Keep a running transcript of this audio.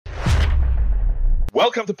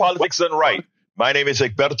Welcome to Politics Done Right. My name is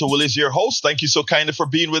Egberto Willis, your host. Thank you so kindly for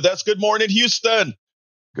being with us. Good morning, Houston.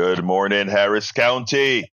 Good morning, Harris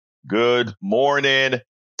County. Good morning,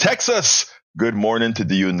 Texas. Good morning to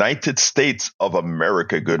the United States of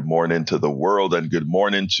America. Good morning to the world, and good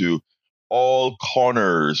morning to all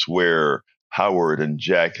corners where Howard and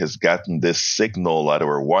Jack has gotten this signal out of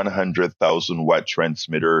our 100,000 watt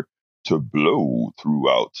transmitter to blow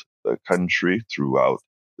throughout the country, throughout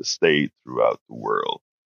the state, throughout the world.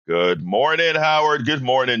 Good morning, Howard. Good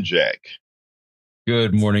morning, Jack.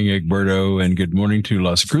 Good morning, Egberto, and good morning to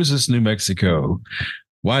Las Cruces, New Mexico.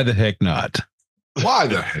 Why the heck not? Why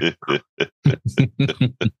the heck?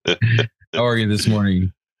 How are you this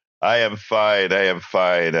morning? I am fine.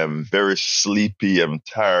 I'm very sleepy. I'm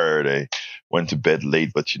tired. I went to bed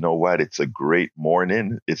late, but you know what? It's a great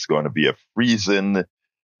morning. It's going to be a freezing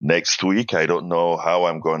next week. I don't know how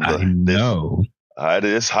I'm going to. I know.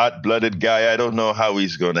 This hot-blooded guy, I don't know how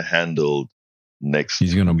he's going to handle next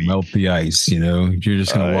He's going to melt the ice, you know. You're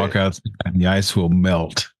just going to walk out and the ice will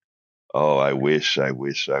melt. Oh, I wish. But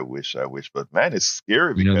man, it's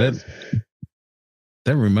scary because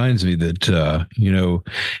that reminds me that,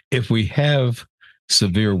 if we have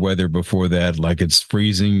severe weather before that, like it's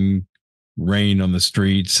freezing rain on the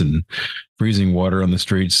streets and freezing water on the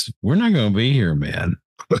streets, we're not going to be here, man.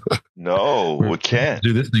 No, we can't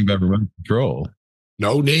do this thing by remote control.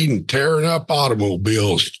 No need in tearing up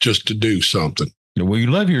automobiles just to do something. Well, you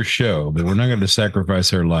love your show, but we're not going to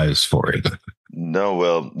sacrifice our lives for it. No,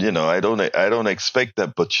 well, I don't expect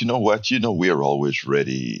that, but you know what? We are always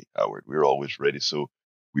ready, Howard. We're always ready. So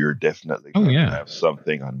we are definitely going to have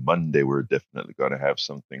something on Monday. We're definitely going to have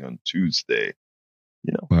something on Tuesday.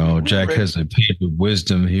 Well, Jack has a piece of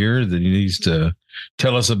wisdom here that he needs to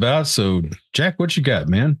tell us about. So, Jack, what you got,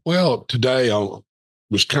 man? Well, today I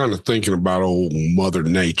was kind of thinking about old Mother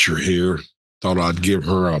Nature here. Thought I'd give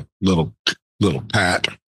her a little pat.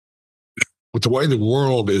 With the way the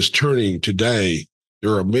world is turning today,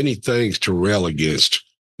 there are many things to rail against.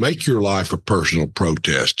 Make your life a personal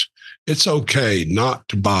protest. It's okay not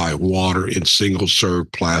to buy water in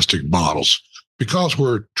single-serve plastic bottles because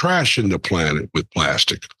we're trashing the planet with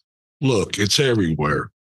plastic. Look, it's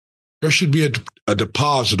everywhere. There should be a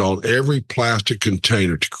deposit on every plastic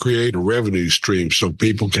container to create a revenue stream so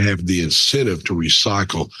people can have the incentive to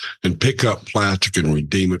recycle and pick up plastic and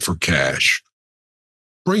redeem it for cash.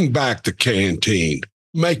 Bring back the canteen.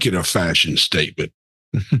 Make it a fashion statement.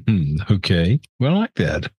 Okay. Well, I like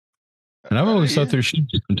that. And I've always thought there should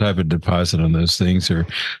be some type of deposit on those things, or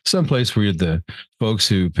someplace where the folks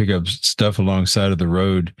who pick up stuff alongside of the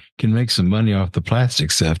road can make some money off the plastic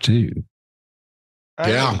stuff too.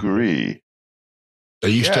 I agree. They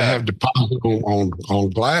used to have deposit on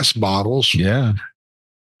glass bottles. Yeah.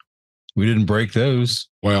 We didn't break those.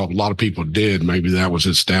 Well, a lot of people did. Maybe that was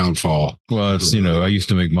its downfall. Well, it's, I used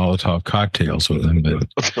to make Molotov cocktails with them, but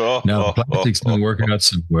now the plastics don't work out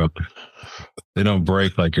so well. They don't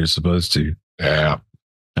break like you're supposed to. Yeah.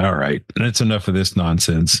 All right. That's enough of this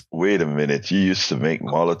nonsense. Wait a minute. You used to make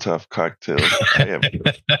Molotov cocktails. I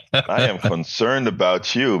am concerned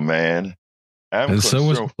about you, man. And so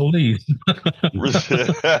was the police.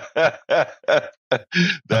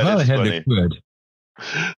 That is funny.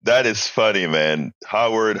 That is funny, man.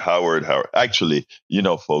 Howard. Actually,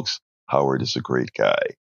 folks, Howard is a great guy.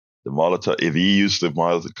 The Molotov, if he used the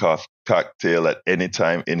Molotov cocktail at any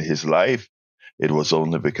time in his life, it was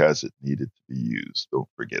only because it needed to be used. Don't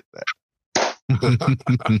forget that.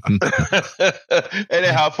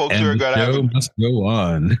 Anyhow, folks, we're going to have. The show must go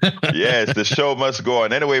on. Yes, the show must go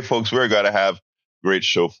on. Anyway, folks, we're going to have a great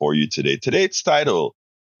show for you today. Today's title,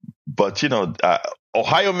 but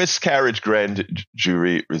Ohio Miscarriage Grand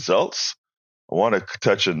Jury Results. I want to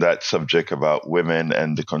touch on that subject about women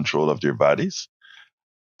and the control of their bodies.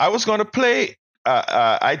 I was going to play.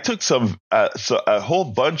 I took a whole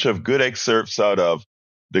bunch of good excerpts out of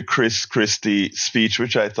the Christie speech,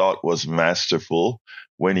 which I thought was masterful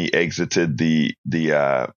when he exited the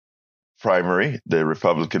primary, the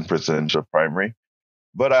Republican presidential primary.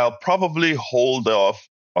 But I'll probably hold off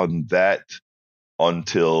on that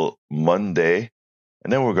until Monday.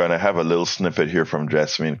 And then we're going to have a little snippet here from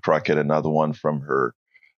Jasmine Crocket, another one from her.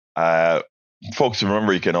 Folks,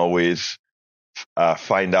 remember, you can always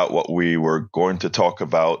find out what we were going to talk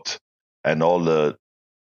about and all the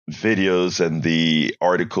videos and the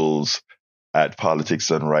articles at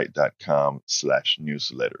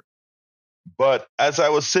politicsdoneright.com/newsletter. But as I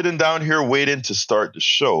was sitting down here waiting to start the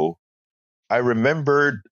show, I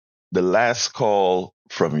remembered the last call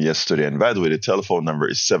from yesterday. And by the way, the telephone number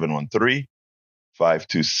is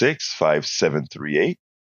 713-526-5738.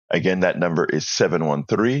 Again, that number is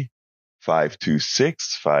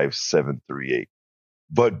 526-5738.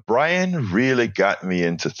 But Brian really got me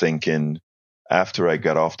into thinking after I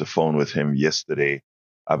got off the phone with him yesterday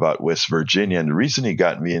about West Virginia. And the reason he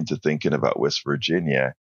got me into thinking about West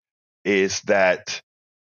Virginia is that,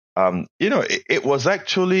 it was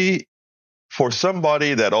actually for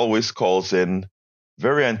somebody that always calls in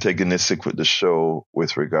very antagonistic with the show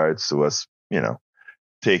with regards to us,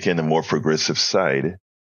 taking a more progressive side.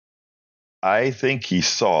 I think he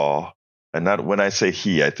saw, and not when I say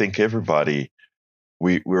he, I think everybody,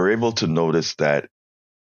 we were able to notice that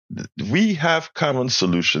we have common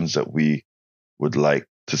solutions that we would like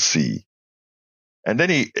to see. And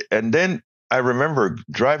then I remember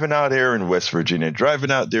driving out here in West Virginia,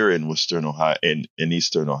 driving out there in Western Ohio, in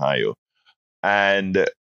Eastern Ohio. And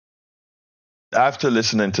after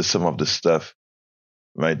listening to some of the stuff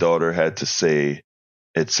my daughter had to say,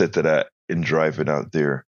 etc., in driving out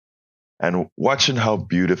there and watching how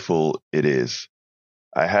beautiful it is,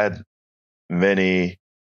 I had many,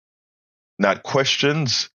 not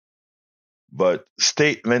questions, but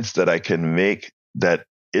statements that I can make that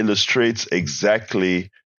illustrates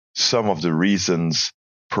exactly some of the reasons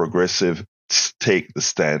progressives take the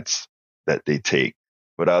stance that they take.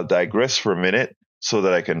 But I'll digress for a minute so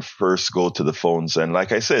that I can first go to the phones. And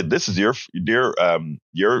like I said, this is your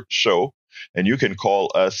show, and you can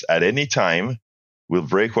call us at any time. We'll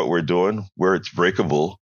break what we're doing where it's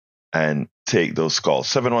breakable and take those calls.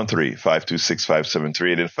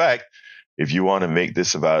 713-526-5738. In fact, if you want to make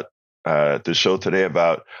this about the show today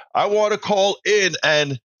about, I want to call in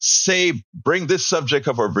and say, bring this subject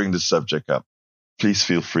up or bring this subject up, please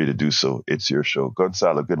feel free to do so. It's your show.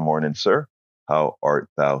 Gonzalo, good morning, sir. How art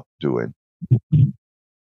thou doing?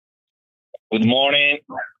 Good morning.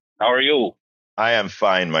 How are you? I am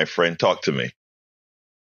fine, my friend. Talk to me.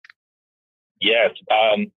 Yes.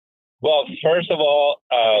 Well, first of all,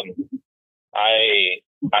 I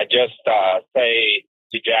just say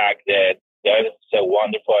to Jack that is a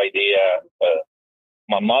wonderful idea.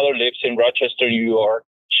 My mother lives in Rochester, New York.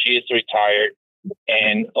 She is retired,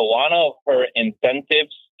 and one of her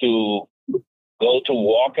incentives to go to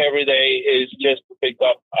walk every day is just to pick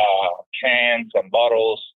up cans and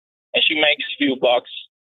bottles, and she makes a few bucks,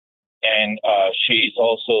 and she's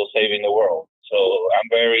also saving the world. So I'm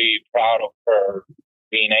very proud of her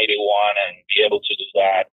being 81 and be able to do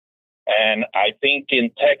that. And I think in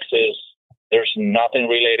Texas, there's nothing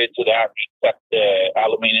related to that except the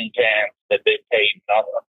aluminum cans that they pay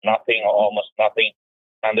nothing or almost nothing.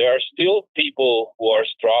 And there are still people who are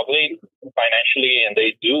struggling financially, and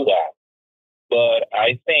they do that. But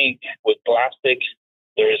I think with plastic,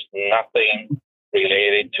 there is nothing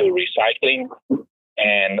related to recycling.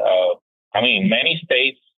 And many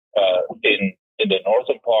states in the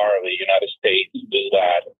northern part of the United States do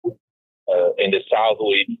that. In the South,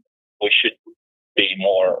 we should be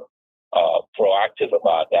more proactive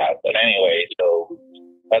about that. But anyway, so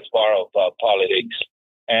that's part of politics.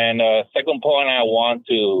 And second point I want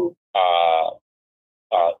to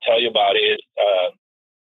tell you about is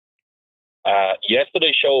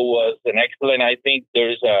yesterday's show was an excellent. I think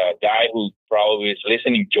there's a guy who probably is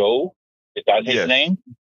listening, Joe. Is that his name?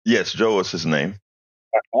 Yes, Joe was his name.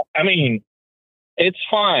 I mean, it's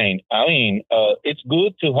fine. I mean, it's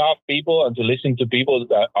good to have people and to listen to people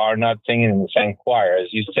that are not singing in the same choir,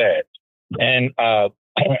 as you said. And I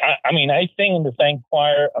sing in the same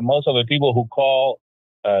choir. Most of the people who call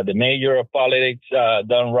the major of politics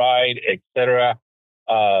done right, etc.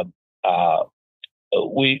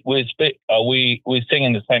 We sing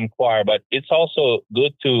in the same choir, but it's also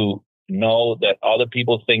good to know that other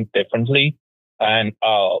people think differently. And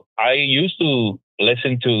I used to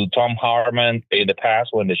listen to Tom Harmon in the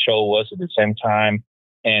past when the show was at the same time.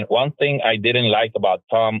 And one thing I didn't like about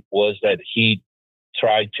Tom was that he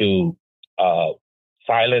tried to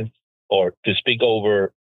silence or to speak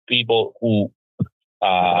over people who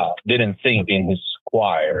didn't sing in his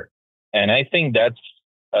choir. And I think that's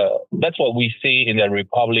what we see in the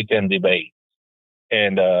Republican debate.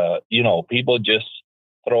 And, people just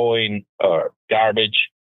throwing garbage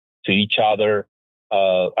to each other.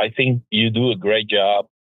 I think you do a great job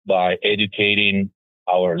by educating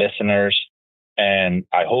our listeners. And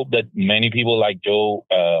I hope that many people like Joe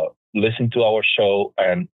listen to our show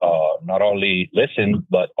and not only listen,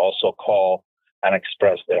 but also call and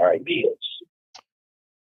express their ideas.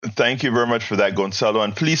 Thank you very much for that, Gonzalo.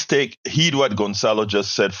 And please take heed what Gonzalo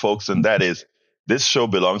just said, folks, and that is this show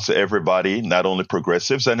belongs to everybody, not only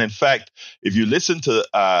progressives. And in fact, if you listen to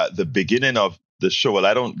the beginning of the show, well,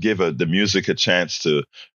 I don't give the music a chance to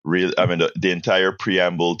the entire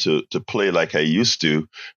preamble to play like I used to.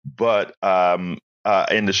 But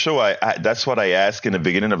in the show, I that's what I ask in the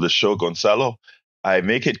beginning of the show, Gonzalo. I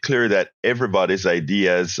make it clear that everybody's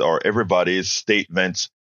ideas or everybody's statements,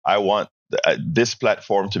 I want this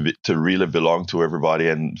platform to really belong to everybody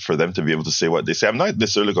and for them to be able to say what they say. I'm not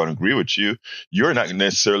necessarily going to agree with you. You're not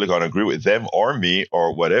necessarily going to agree with them or me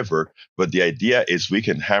or whatever. But the idea is we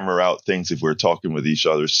can hammer out things if we're talking with each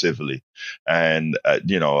other civilly. And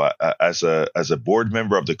as a board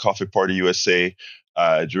member of the Coffee Party USA,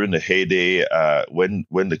 during the heyday, when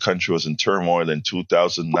the country was in turmoil in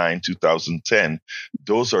 2009, 2010,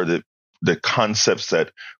 those are the concepts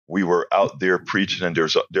that we were out there preaching. And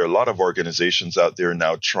there are a lot of organizations out there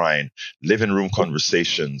now trying living room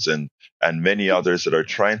conversations and many others that are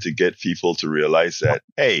trying to get people to realize that,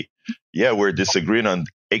 hey, yeah, we're disagreeing on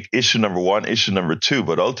issue number one, issue number two,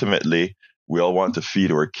 but ultimately we all want to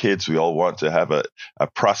feed our kids. We all want to have a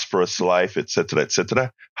prosperous life, et cetera, et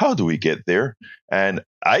cetera. How do we get there? And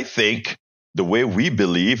I think the way we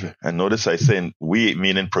believe, and notice I say we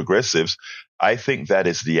meaning progressives, I think that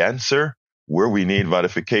is the answer. Where we need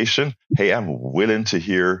modification, hey, I'm willing to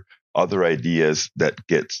hear other ideas that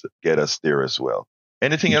get us there as well.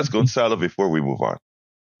 Anything else, Gonzalo, before we move on?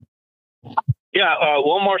 Yeah,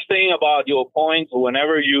 one more thing about your points.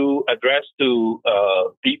 Whenever you address to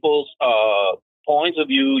people's points of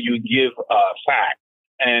view, you give facts.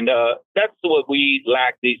 And that's what we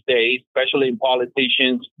lack these days, especially in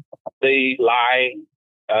politicians. They lie.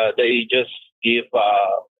 They just give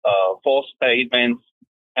false statements.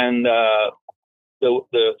 And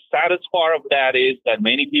the saddest part of that is that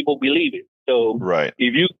many people believe it. So right.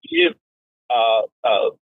 If you give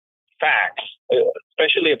facts,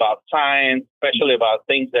 especially about science, especially about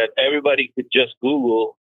things that everybody could just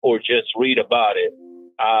Google or just read about it,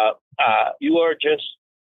 you are just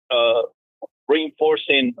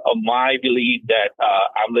reinforcing my belief that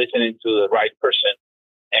I'm listening to the right person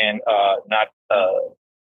and not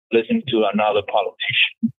listening to another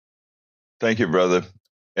politician. Thank you, brother.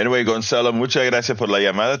 Anyway, Gonzalo, muchas gracias por la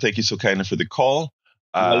llamada. Thank you so kindly for the call.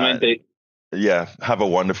 Yeah, have a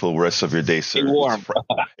wonderful rest of your day, sir. Stay warm.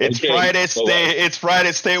 It's Okay. Friday. Bye-bye. It's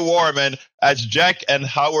Friday. Stay warm, and as Jack and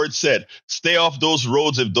Howard said, stay off those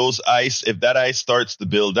roads if that ice starts to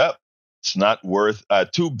build up. It's not worth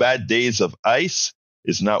 2 bad days of ice.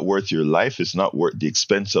 It's not worth your life. It's not worth the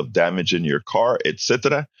expense of damaging your car,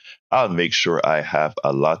 etc. I'll make sure I have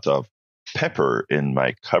a lot of pepper in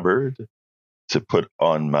my cupboard to put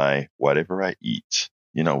on my whatever I eat.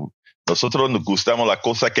 You know, nosotros nos gustamos la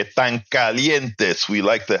cosa que tan calientes. We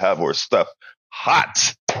like to have our stuff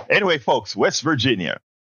hot. Anyway, folks, West Virginia.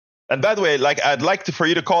 And by the way, I'd like for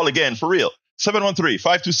you to call again, for real.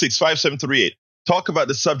 713-526-5738. Talk about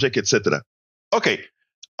the subject, etc. Okay.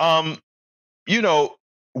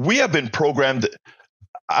 We have been programmed.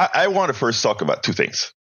 I want to first talk about 2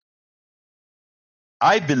 things.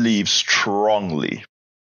 I believe strongly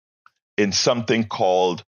in something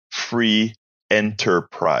called free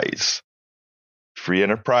enterprise. Free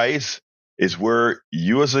enterprise is where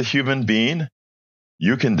you as a human being,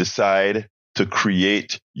 you can decide to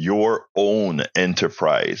create your own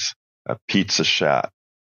enterprise, a pizza shop,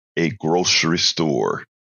 a grocery store,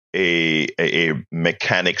 a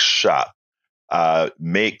mechanic shop,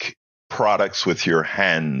 make products with your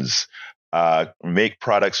hands, make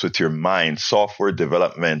products with your mind, software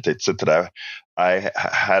development, etc. I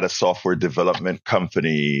had a software development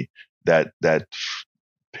company that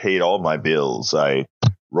paid all my bills. I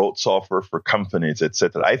wrote software for companies,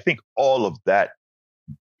 etc. I think all of that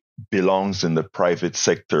belongs in the private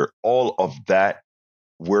sector. All of that,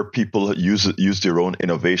 where people use their own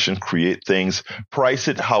innovation, create things, price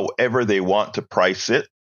it however they want to price it.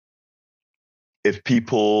 If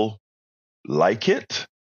people like it,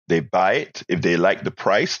 they buy it. If they like the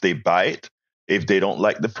price, they buy it. If they don't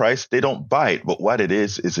like the price, they don't buy it. But what it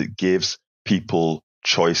is it gives people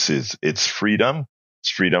choices. It's freedom. It's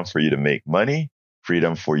freedom for you to make money,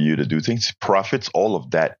 freedom for you to do things, profits. All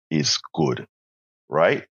of that is good,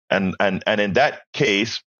 right? And in that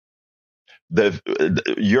case,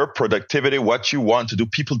 your productivity, what you want to do,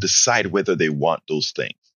 people decide whether they want those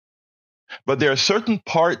things. But there are certain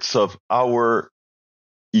parts of our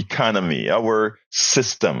economy, our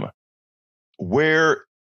system, where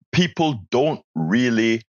people don't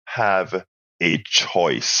really have a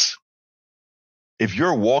choice. If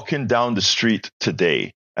you're walking down the street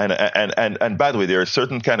today, and by the way, there are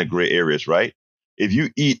certain kind of gray areas, right? If you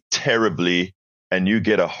eat terribly and you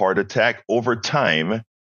get a heart attack, over time,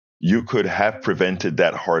 you could have prevented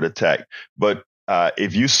that heart attack. But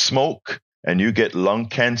if you smoke and you get lung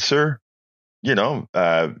cancer,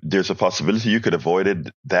 there's a possibility you could have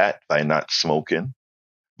avoided that by not smoking.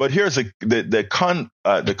 But here's the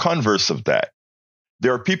converse of that.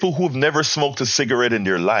 There are people who've never smoked a cigarette in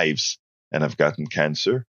their lives and have gotten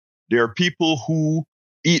cancer. There are people who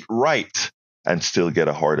eat right and still get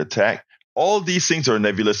a heart attack. All these things are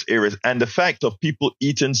nebulous areas. And the fact of people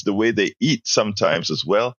eating the way they eat sometimes as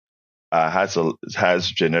well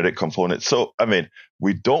has genetic components. So, I mean,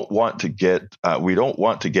 we don't want to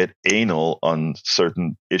get anal on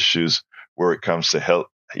certain issues where it comes to health,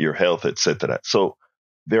 your health, etc. So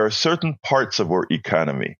there are certain parts of our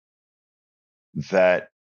economy that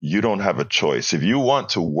you don't have a choice. If you want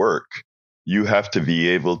to work, you have to be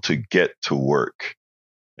able to get to work.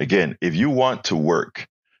 Again, if you want to work,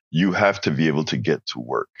 you have to be able to get to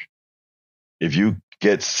work. If you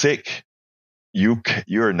get sick,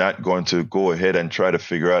 you're not going to go ahead and try to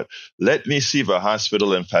figure out, let me see if a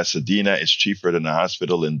hospital in Pasadena is cheaper than a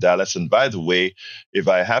hospital in Dallas. And by the way, if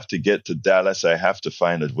I have to get to Dallas, I have to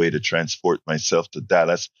find a way to transport myself to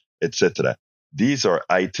Dallas, etc. These are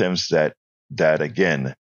items that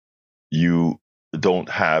again, you don't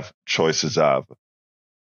have choices of.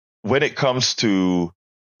 When it comes to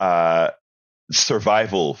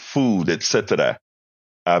survival, food, etc.,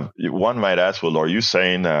 one might ask, well, are you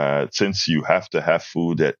saying since you have to have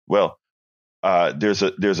food that, well, there's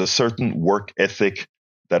a certain work ethic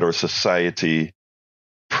that our society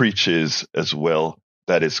preaches as well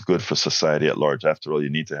that is good for society at large. After all, you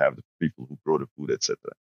need to have the people who grow the food, etc.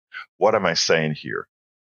 What am I saying here?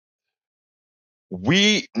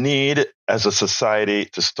 We need, as a society,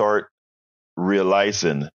 to start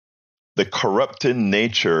realizing the corrupting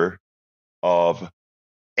nature of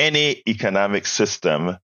any economic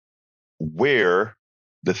system where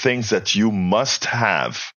the things that you must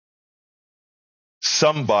have,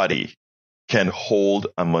 somebody can hold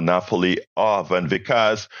a monopoly of. And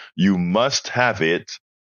because you must have it,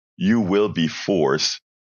 you will be forced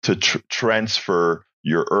to transfer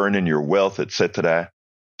your earning, your wealth, etc.,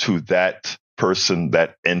 to that person,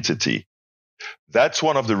 that entity. That's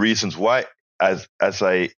one of the reasons why, as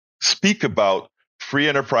I speak about free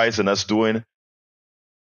enterprise and us doing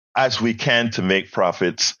as we can to make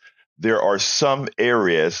profits, there are some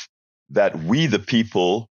areas that we, the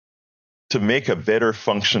people, to make a better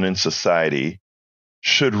functioning society,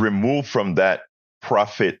 should remove from that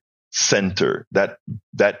profit center, that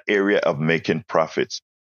area of making profits.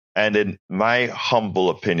 And in my humble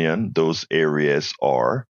opinion, those areas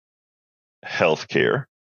are healthcare,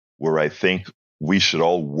 where I think we should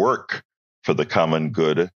all work for the common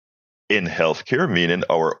good in healthcare, meaning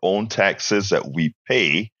our own taxes that we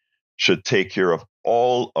pay should take care of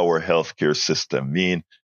all our healthcare system, mean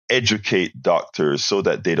educate doctors so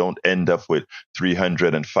that they don't end up with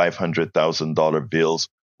 $300,000 and $500,000 bills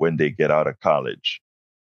when they get out of college.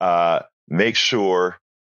 Make sure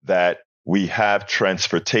that we have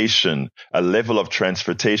transportation, a level of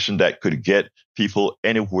transportation that could get people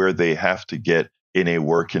anywhere they have to get in a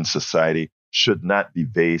working society, should not be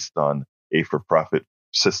based on a for-profit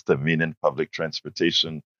system, meaning public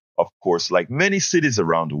transportation, of course, like many cities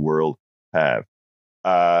around the world have.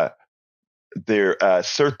 There are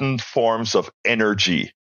certain forms of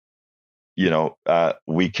energy.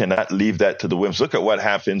 We cannot leave that to the whims. Look at what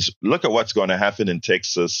happens. Look at what's going to happen in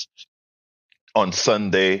Texas on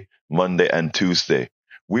Sunday, Monday, and Tuesday.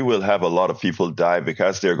 We will have a lot of people die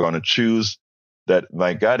because they're going to choose that,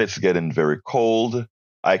 my God, it's getting very cold.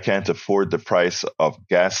 I can't afford the price of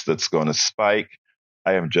gas that's going to spike.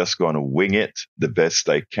 I am just going to wing it the best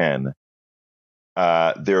I can.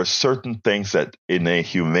 There are certain things that in a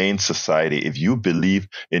humane society, if you believe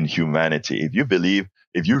in humanity,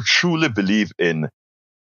 if you truly believe in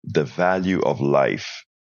the value of life,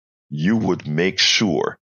 you would make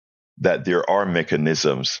sure that there are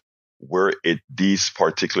mechanisms where these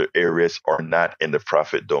particular areas are not in the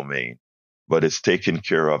profit domain, but it's taken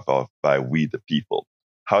care of by we the people.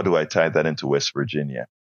 How do I tie that into West Virginia?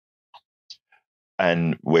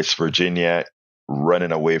 And West Virginia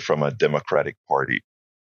running away from a Democratic Party.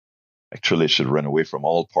 Actually, it should run away from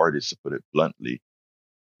all parties, to put it bluntly.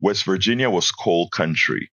 West Virginia was coal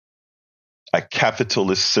country, a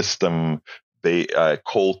capitalist system.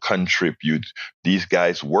 Coal country. These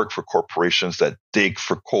guys work for corporations that dig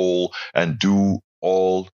for coal and do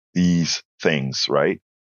all these things, right?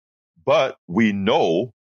 But we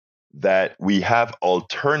know that we have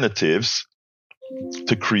alternatives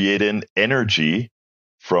to creating energy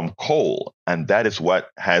from coal. And that is what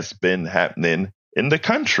has been happening in the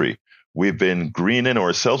country. We've been greening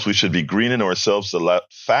ourselves. We should be greening ourselves a lot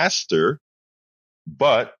faster.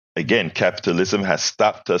 But again, capitalism has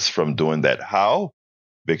stopped us from doing that. How?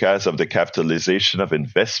 Because of the capitalization of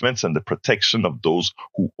investments and the protection of those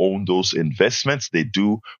who own those investments. They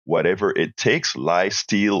do whatever it takes, lie,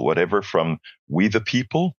 steal, whatever from we the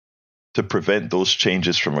people. to prevent those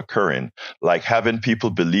changes from occurring, like having people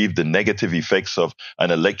believe the negative effects of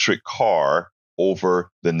an electric car over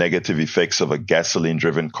the negative effects of a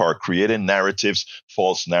gasoline-driven car, creating narratives,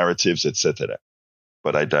 false narratives, etc.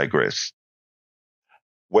 But I digress.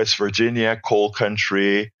 West Virginia, coal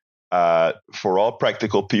country, for all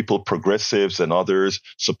practical people, progressives and others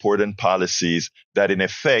supporting policies that in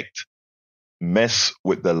effect mess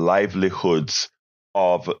with the livelihoods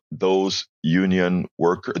of those union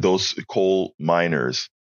workers, those coal miners.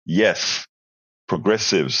 Yes,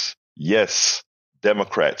 progressives. Yes,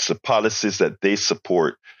 Democrats. The policies that they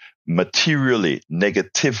support materially,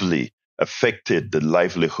 negatively affected the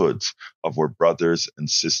livelihoods of our brothers and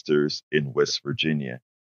sisters in West Virginia.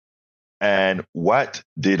 And what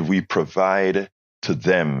did we provide to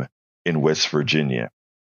them in West Virginia?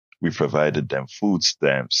 We provided them food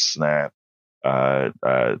stamps, SNAP,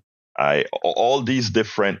 all these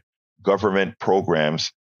different government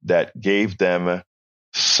programs that gave them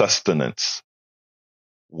sustenance.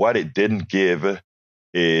 What it didn't give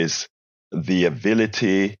is the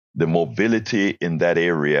ability, the mobility in that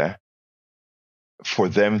area for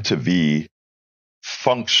them to be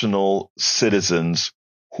functional citizens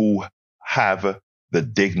who have the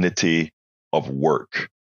dignity of work,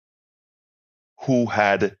 who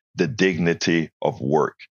had the dignity of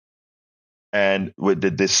work. And with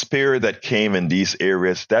the despair that came in these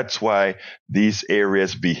areas, that's why these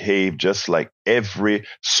areas behave just like every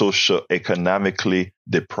socioeconomically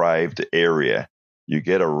deprived area. You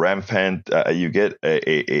get a rampant, you get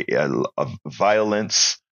a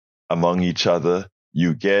violence among each other.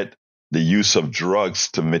 You get the use of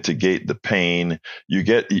drugs to mitigate the pain. You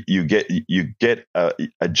get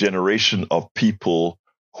a generation of people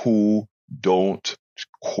who don't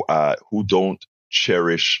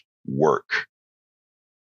cherish work,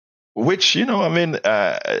 which, it's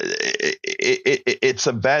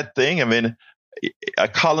a bad thing. I mean, a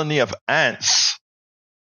colony of ants,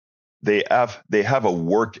 they have a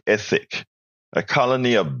work ethic. A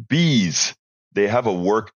colony of bees, they have a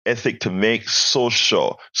work ethic to make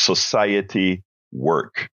society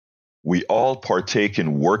work. We all partake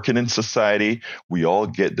in working in society. We all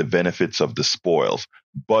get the benefits of the spoils.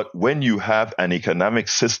 But when you have an economic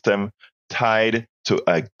system tied to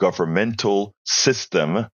a governmental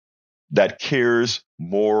system that cares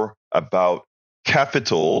more about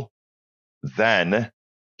capital than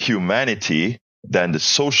humanity, than the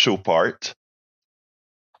social part,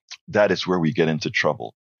 that is where we get into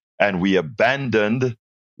trouble. And we abandoned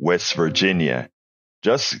West Virginia,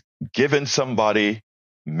 just giving somebody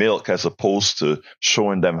milk as opposed to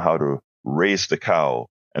showing them how to raise the cow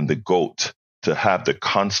and the goat to have the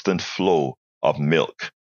constant flow of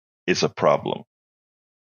milk is a problem.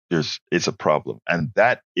 It's a problem. And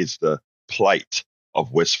that is the plight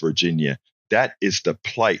of West Virginia. That is the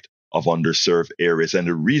plight of underserved areas. And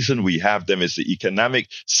the reason we have them is the economic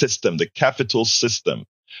system, the capital system,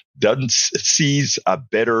 sees a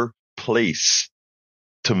better place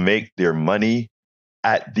to make their money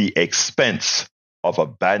at the expense of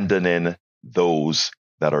abandoning those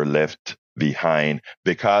that are left behind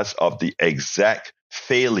because of the exact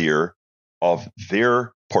failure of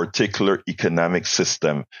their particular economic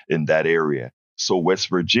system in that area. So West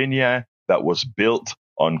Virginia that was built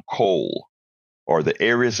on coal, or the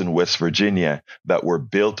areas in West Virginia that were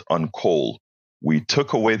built on coal, we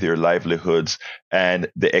took away their livelihoods, and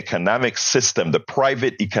the economic system, the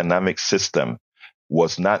private economic system,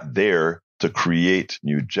 was not there to create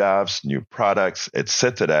new jobs, new products,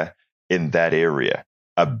 etc. in that area.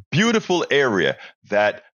 A beautiful area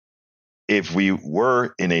that, if we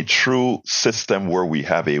were in a true system where we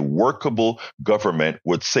have a workable government,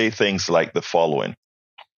 would say things like the following: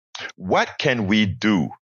 what can we do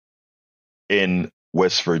in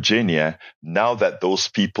West Virginia now that those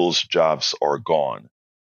people's jobs are gone?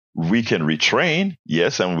 We can retrain,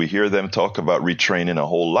 yes, and we hear them talk about retraining a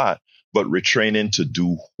whole lot, but retraining to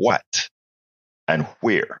do what and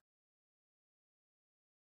where?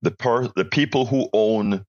 The people who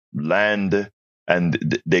own land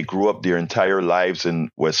and they grew up their entire lives in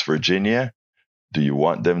West Virginia, do you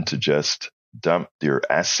want them to just dump their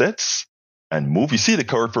assets and move? You see, the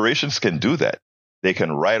corporations can do that. They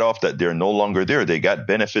can write off that they're no longer there. They got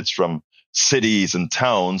benefits from cities and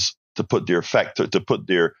towns to put their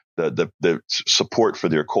the support for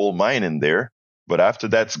their coal mine in there. But after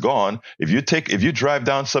that's gone, if you drive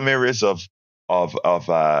down some areas of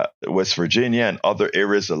West Virginia and other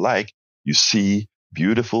areas alike, you see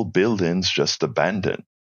beautiful buildings just abandoned,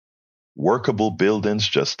 workable buildings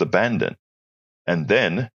just abandoned, and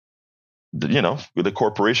then the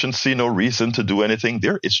corporations see no reason to do anything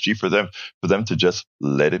there. It's cheap for them to just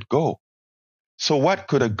let it go. So what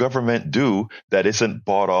could a government do that isn't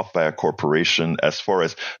bought off by a corporation as far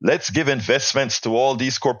as let's give investments to all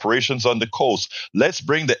these corporations on the coast. Let's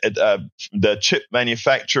bring the chip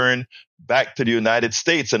manufacturing back to the United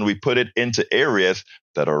States and we put it into areas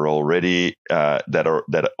that are already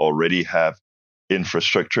that already have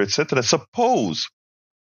infrastructure, etc. Suppose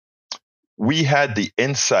we had the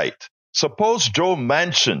insight. Suppose Joe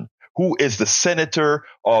Manchin, who is the senator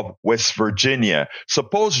of West Virginia.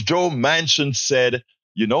 Suppose Joe Manchin said,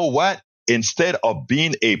 you know what? Instead of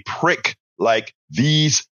being a prick like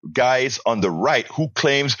these guys on the right who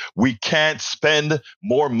claims we can't spend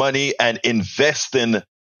more money and invest in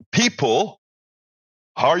people,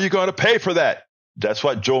 how are you going to pay for that? That's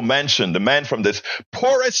what Joe Manchin, the man from this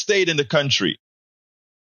poorest state in the country,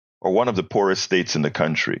 or one of the poorest states in the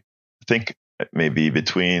country, I think maybe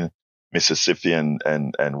between Mississippi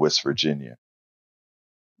and West Virginia.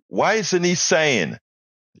 Why isn't he saying,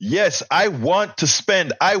 yes, I want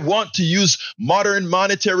to use modern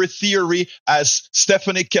monetary theory as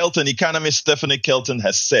economist Stephanie Kelton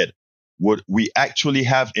has said. Would we actually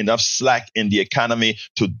have enough slack in the economy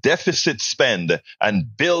to deficit spend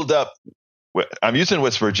and build up? I'm using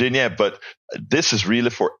West Virginia, but this is really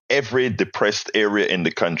for every depressed area in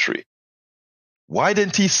the country. Why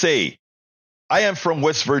didn't he say, I am from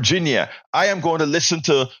West Virginia. I am going to listen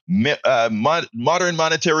to modern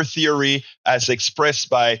monetary theory as expressed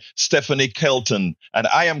by Stephanie Kelton. And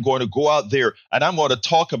I am going to go out there and I'm going to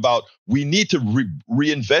talk about we need to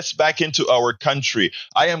reinvest back into our country.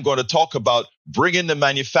 I am going to talk about bringing the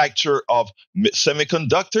manufacture of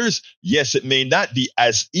semiconductors. Yes, it may not be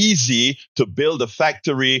as easy to build a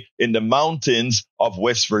factory in the mountains of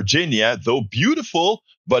West Virginia, though beautiful,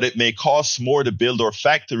 but it may cost more to build our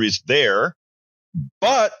factories there.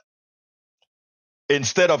 But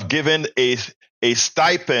instead of giving a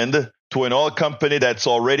stipend to an oil company that's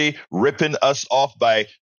already ripping us off by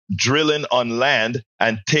drilling on land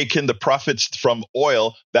and taking the profits from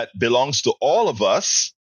oil that belongs to all of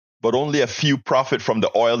us, but only a few profit from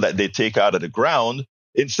the oil that they take out of the ground,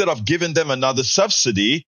 instead of giving them another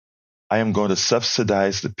subsidy, I am going to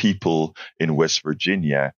subsidize the people in West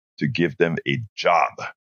Virginia to give them a job,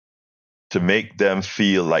 to make them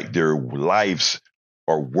feel like their lives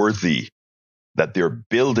are worthy, that they're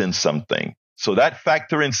building something. So that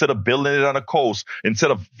factory, instead of building it on a coast,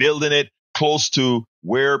 instead of building it close to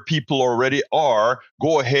where people already are,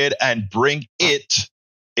 go ahead and bring it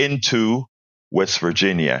into West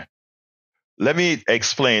Virginia. Let me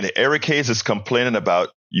explain. Eric Hayes is complaining about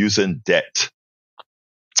using debt.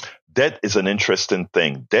 Debt is an interesting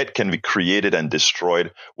thing. Debt can be created and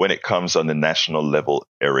destroyed when it comes on the national level,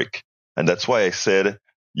 Eric. And that's why I said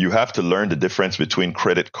you have to learn the difference between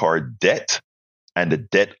credit card debt and the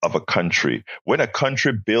debt of a country. When a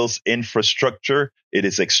country builds infrastructure, it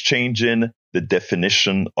is exchanging the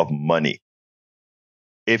definition of money.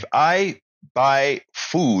 If I buy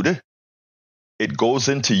food, it goes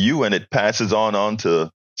into you and it passes on to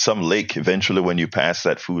some lake eventually when you pass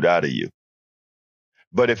that food out of you.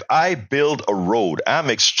 But if I build a road, I'm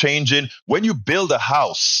exchanging. When you build a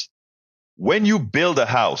house,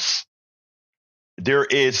 there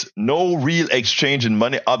is no real exchange in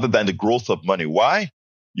money other than the growth of money. Why?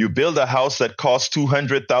 You build a house that costs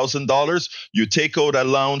 $200,000. You take out a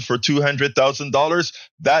loan for $200,000.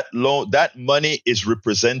 That money is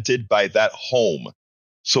represented by that home.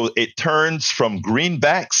 So it turns from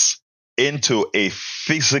greenbacks into a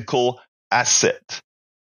physical asset.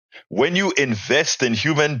 When you invest in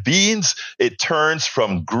human beings, it turns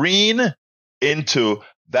from green into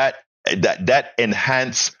that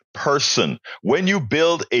enhanced person. When you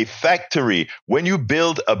build a factory, when you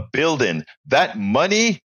build a building, that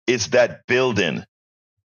money is that building.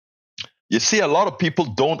 You see, a lot of people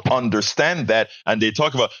don't understand that, and they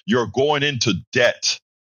talk about you're going into debt.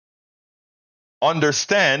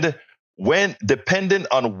 Understand, when dependent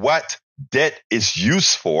on what debt is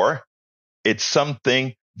used for, it's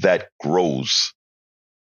something that grows.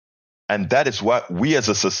 And that is what we as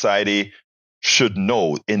a society should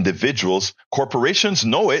know. Individuals, corporations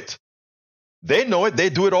know it. They know it. They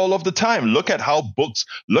do it all of the time. Look at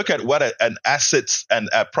what an assets and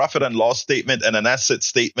a profit and loss statement and an asset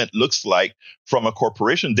statement looks like from a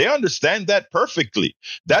corporation. They understand that perfectly.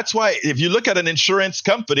 That's why if you look at an insurance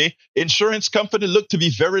company look to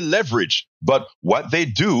be very leveraged. But what they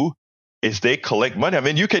do is they collect money. I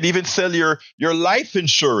mean, you can even sell your life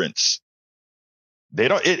insurance.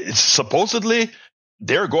 Supposedly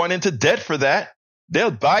they're going into debt for that.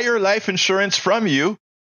 They'll buy your life insurance from you,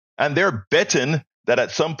 and they're betting that at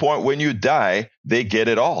some point when you die, they get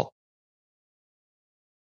it all.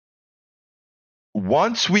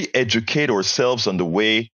 Once we educate ourselves on the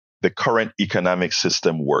way the current economic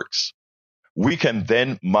system works. We can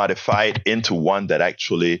then modify it into one that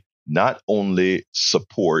actually not only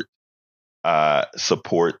support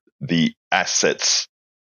the assets,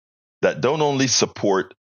 that don't only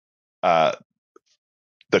support the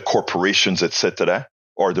corporations, etc.,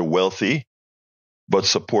 or the wealthy, but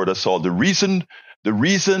support us all. The reason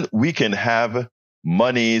we can have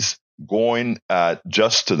monies going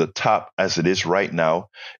just to the top as it is right now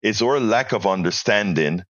is our lack of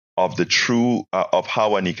understanding of the true of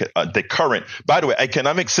how the current. By the way,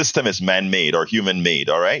 economic system is man-made or human-made.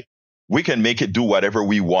 All right, we can make it do whatever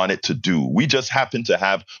we want it to do. We just happen to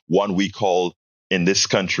have one we call in this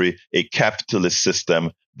country a capitalist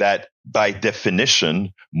system that, by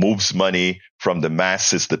definition, moves money from the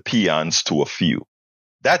masses, the peons, to a few.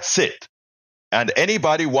 That's it. And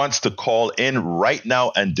anybody wants to call in right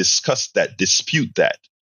now and discuss that, dispute that,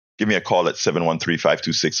 give me a call at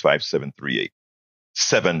 713-526-5738.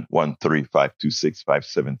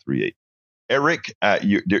 713-526-5738. Eric,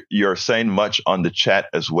 you're saying much on the chat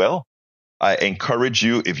as well. I encourage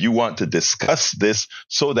you, if you want to discuss this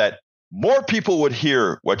so that more people would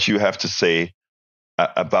hear what you have to say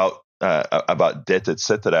about debt,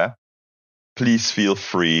 etc., please feel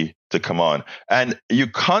free to come on. And you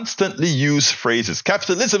constantly use phrases.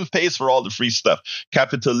 Capitalism pays for all the free stuff.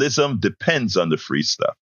 Capitalism depends on the free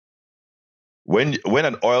stuff. When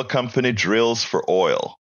an oil company drills for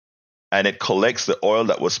oil and it collects the oil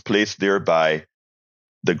that was placed there by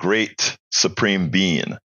the great supreme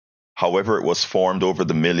being, however it was formed over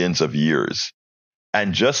the millions of years,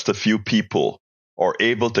 and just a few people are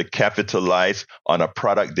able to capitalize on a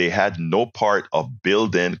product they had no part of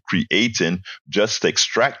building, creating, just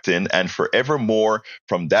extracting, and forevermore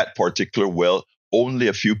from that particular well, only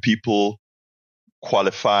a few people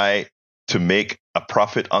qualify to make a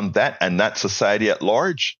profit on that, and not society at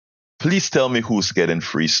large. Please tell me who's getting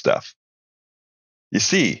free stuff. You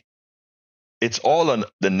see, it's all on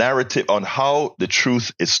the narrative, on how the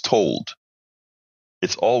truth is told.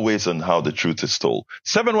 It's always on how the truth is told.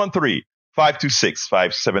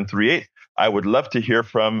 713-526-5738. I would love to hear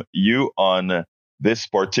from you on this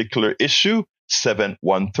particular issue.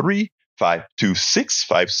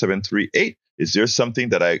 713-526-5738. Is there something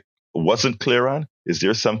that I wasn't clear on? Is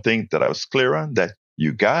there something that I was clear on that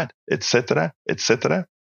you got, etc., etc.?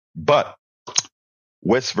 But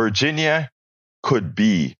West Virginia could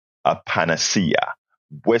be a panacea.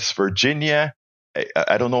 West Virginia,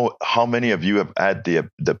 I don't know how many of you have had the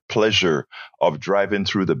pleasure of driving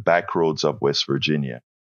through the back roads of West Virginia,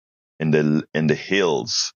 in the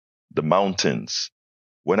hills, the mountains.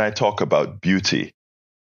 When I talk about beauty,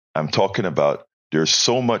 I'm talking about there's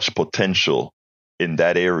so much potential in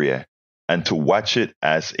that area, and to watch it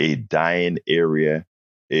as a dying area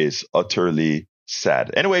is utterly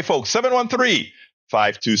sad. Anyway, folks,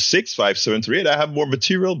 713-526-5738. I have more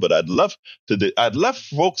material, but I'd love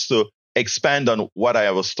folks to expand on what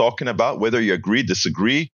I was talking about, whether you agree,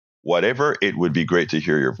 disagree, whatever. It would be great to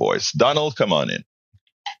hear your voice. Donald, come on in.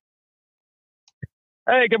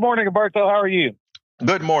 Hey, good morning, Alberto. How are you?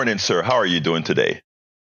 Good morning, sir. How are you doing today?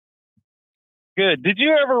 Good. Did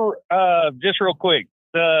you ever, just real quick,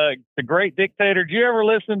 the Great Dictator, did you ever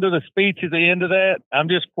listen to the speech at the end of that? I'm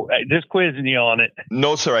just quizzing you on it.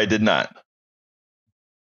 No, sir, I did not.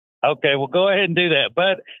 Okay, well, go ahead and do that.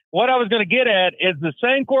 But what I was going to get at is the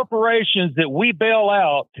same corporations that we bail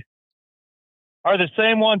out are the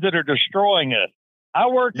same ones that are destroying us. I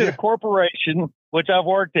worked at a corporation, which I've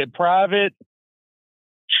worked at private,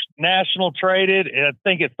 national traded, and I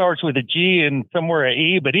think it starts with a G and somewhere an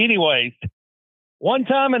E. But anyways, one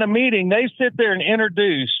time in a meeting, they sit there and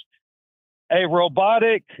introduce a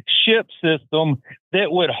robotic ship system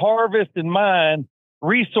that would harvest and mine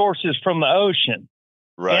resources from the ocean.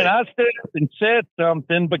 Right. And I stood up and said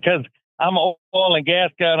something because I'm an oil and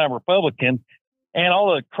gas guy and I'm Republican, and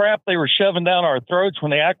all the crap they were shoving down our throats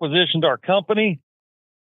when they acquisitioned our company.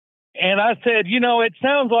 And I said, it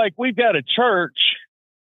sounds like we've got a church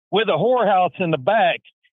with a whorehouse in the back,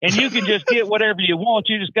 and you can just get whatever you want.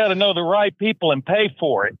 You just got to know the right people and pay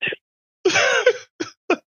for it.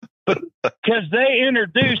 Because they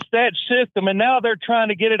introduced that system, and now they're trying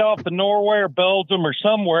to get it off of Norway or Belgium or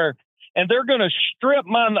somewhere, and they're going to strip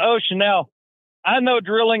mine the ocean. Now, I know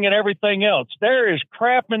drilling and everything else. There is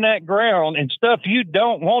crap in that ground and stuff you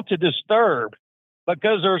don't want to disturb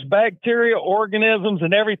because there's bacteria, organisms,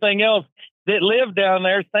 and everything else that live down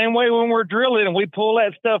there. Same way when we're drilling and we pull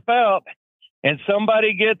that stuff out and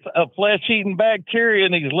somebody gets a flesh-eating bacteria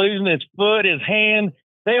and he's losing his foot, his hand,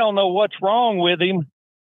 they don't know what's wrong with him.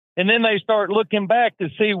 And then they start looking back to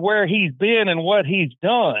see where he's been and what he's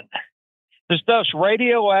done. The stuff's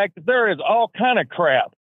radioactive. There is all kind of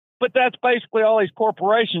crap. But that's basically all these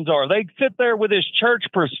corporations are. They sit there with this church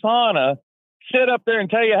persona, sit up there and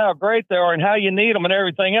tell you how great they are and how you need them and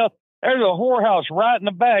everything else. There's a whorehouse right in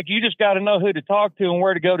the back. You just got to know who to talk to and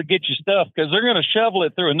where to go to get your stuff, because they're going to shovel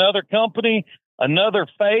it through another company, another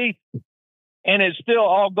faith, and it's still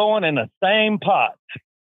all going in the same pot.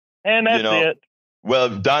 And that's it. Well,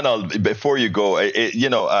 Donald, before you go,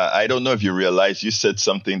 I don't know if you realize you said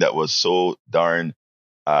something that was so darn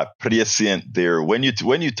prescient there. When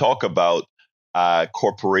you talk about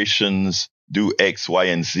corporations do X, Y,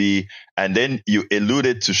 and Z, and then you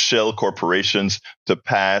alluded to shell corporations to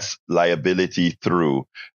pass liability through.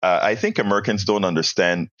 I think Americans don't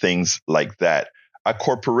understand things like that. A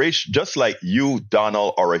corporation, just like you,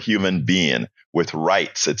 Donald, are a human being with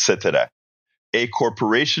rights, etc. A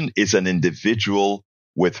corporation is an individual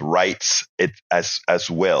with rights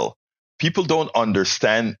as well. People don't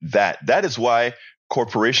understand that. That is why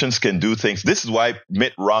corporations can do things. This is why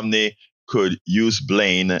Mitt Romney could use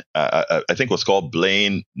Blaine, I think it was called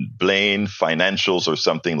Blaine Financials or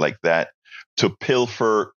something like that, to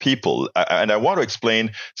pilfer people. And I want to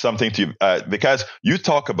explain something to you, because you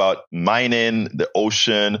talk about mining the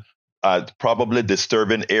ocean, probably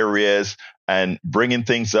disturbing areas and bringing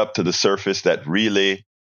things up to the surface that really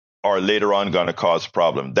are later on going to cause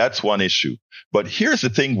problem. That's one issue. But here's the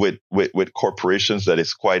thing with corporations that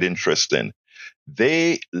is quite interesting.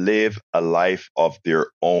 They live a life of their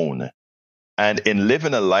own. And in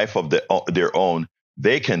living a life of their own,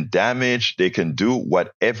 they can damage, they can do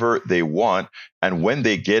whatever they want. And when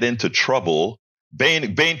they get into trouble,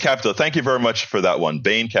 Bain Capital, thank you very much for that one.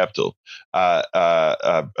 Bain Capital,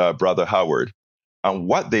 Brother Howard. And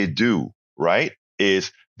what they do, right,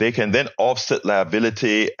 is they can then offset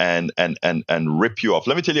liability and rip you off.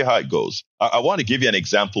 Let me tell you how it goes. I want to give you an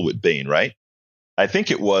example with Bain, right? I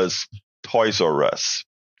think it was Toys R Us,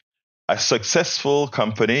 a successful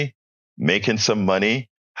company, making some money,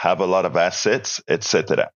 have a lot of assets,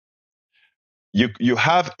 etc. You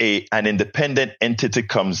have an independent entity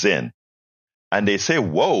comes in, and they say,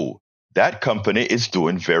 "Whoa, that company is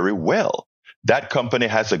doing very well. That company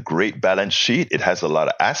has a great balance sheet. It has a lot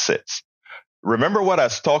of assets." Remember what I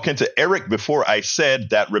was talking to Eric before? I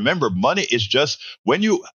said that, remember, money is just, when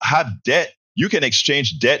you have debt, you can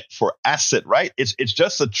exchange debt for asset, right? It's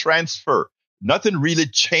just a transfer. Nothing really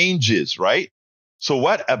changes, right? So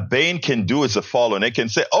what a Bain can do is the following. It can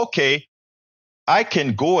say, okay, I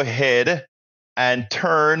can go ahead and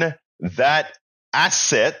turn that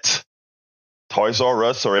asset, Toys R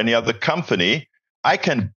Us or any other company, I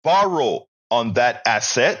can borrow on that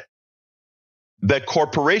asset. The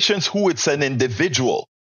corporations, who it's an individual,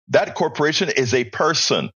 that corporation is a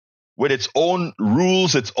person with its own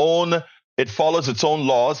rules, it follows its own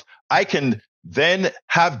laws. I can then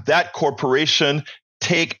have that corporation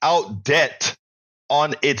take out debt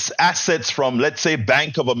on its assets from, let's say,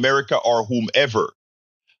 Bank of America or whomever.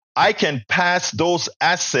 I can pass those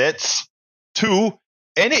assets to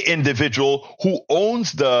any individual who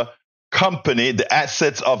owns the company, the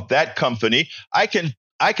assets of that company. I can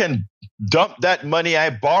dump that money I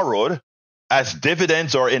borrowed as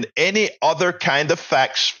dividends or in any other kind of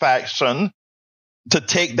fashion to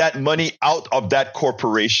take that money out of that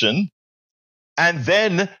corporation, and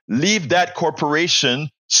then leave that corporation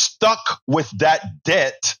stuck with that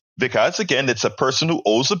debt, because again, it's a person who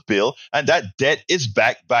owes a bill and that debt is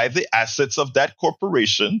backed by the assets of that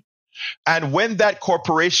corporation. And when that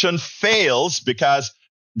corporation fails because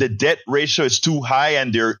the debt ratio is too high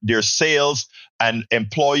and their sales and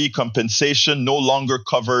employee compensation no longer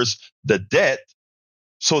covers the debt,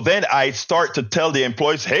 so then I start to tell the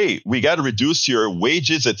employees, hey, we got to reduce your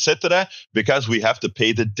wages, etc., because we have to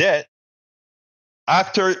pay the debt.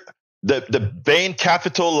 After the Bain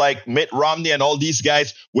Capital, like Mitt Romney and all these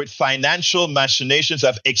guys with financial machinations,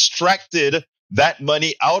 have extracted that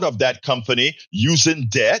money out of that company using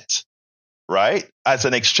debt, right, as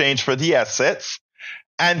an exchange for the assets.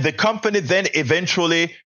 And the company then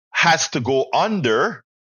eventually has to go under,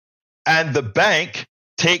 and the bank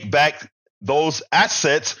take back those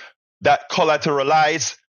assets that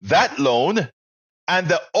collateralize that loan. And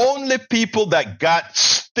the only people that got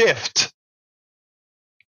stiffed,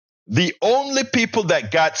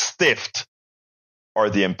 are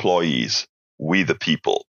the employees, we the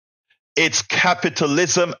people. It's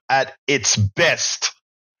capitalism at its best.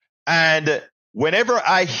 And whenever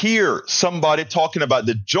I hear somebody talking about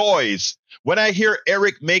the joys, when I hear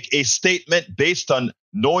Eric make a statement based on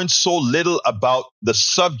knowing so little about the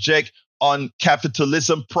subject on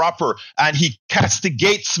capitalism proper, and he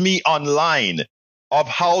castigates me online of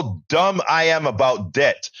how dumb I am about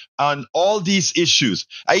debt and all these issues,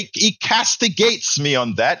 he castigates me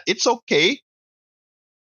on that. It's okay.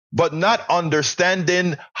 but not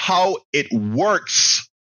understanding how it works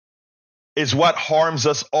is what harms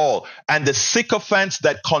us all. And the sycophants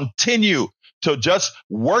that continue to just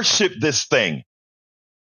worship this thing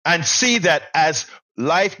and see that as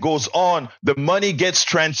life goes on, the money gets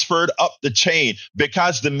transferred up the chain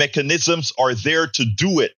because the mechanisms are there to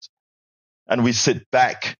do it. And we sit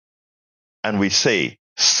back and we say,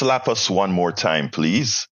 slap us one more time,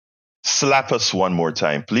 please. Slap us one more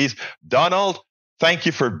time, please. Donald, thank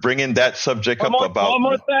you for bringing that subject up about... One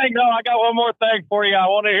more thing. No, I got one more thing for you. I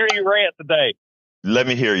want to hear you rant today. Let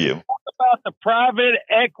me hear you. Talk about the private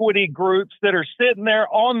equity groups that are sitting there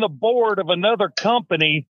on the board of another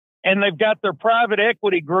company, and they've got their private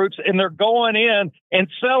equity groups, and they're going in and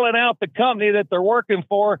selling out the company that they're working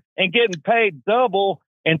for and getting paid double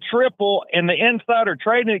and triple, and the insider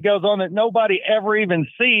trading that goes on that nobody ever even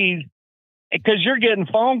sees, because you're getting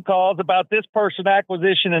phone calls about this person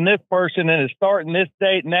acquisition and this person, and it's starting this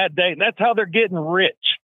date and that date, and that's how they're getting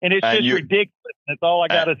rich. And it's just ridiculous. That's all I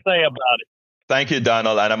got to say about it. Thank you,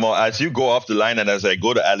 Donald. And as you go off the line and as I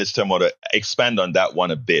go to Alistair, I'm going to expand on that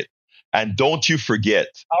one a bit. And don't you forget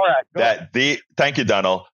thank you,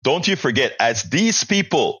 Donald. Don't you forget, as these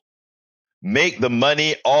people make the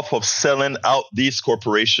money off of selling out these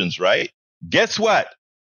corporations, right? Guess what?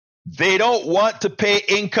 They don't want to pay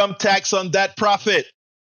income tax on that profit.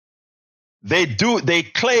 They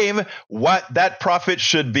claim what that profit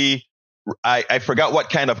should be. I forgot what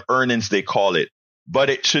kind of earnings they call it, but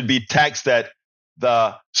it should be taxed at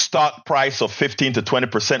the stock price of 15 to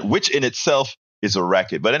 20%, which in itself is a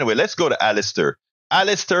racket. But anyway, let's go to Alistair.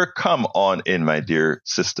 Alistair, come on in, my dear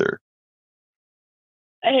sister.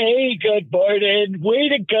 Hey, good morning. Way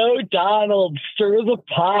to go, Donald. Stir the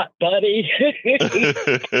pot, buddy.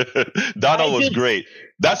 Donald was great.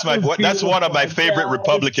 That's one of my favorite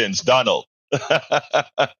Republicans, Donald.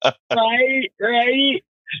 Right.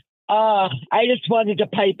 I just wanted to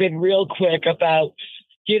pipe in real quick about,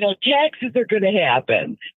 taxes are going to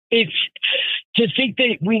happen. It's to think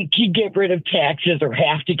that we can get rid of taxes or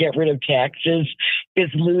have to get rid of taxes is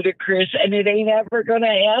ludicrous, and it ain't ever going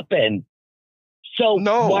to happen. So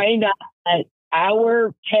why not let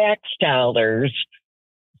our tax dollars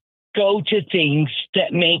go to things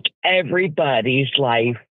that make everybody's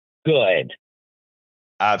life good?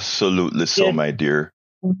 Absolutely so, my dear.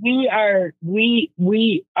 We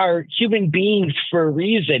are human beings for a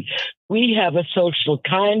reason. We have a social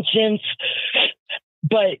conscience.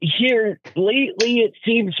 But here lately, it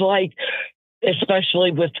seems like,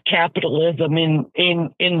 especially with capitalism in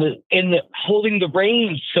the holding the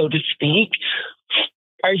reins, so to speak,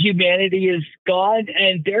 our humanity is gone,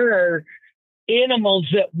 and there are animals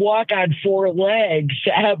that walk on four legs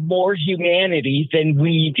that have more humanity than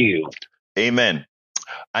we do. Amen.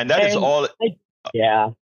 And that is all.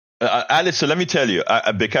 Alice, so let me tell you,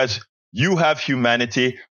 because you have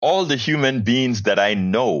humanity, all the human beings that I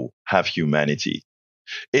know have humanity.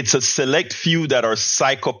 It's a select few that are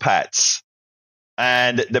psychopaths.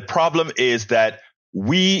 And the problem is that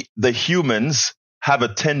we, the humans, have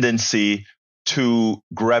a tendency to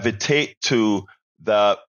gravitate to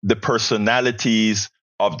the personalities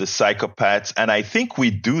of the psychopaths. And I think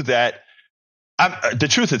we do that. The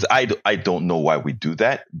truth is, I don't know why we do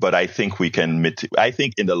that, but I think we can. I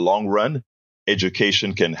think in the long run,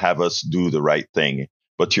 education can have us do the right thing.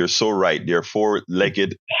 But you're so right. They're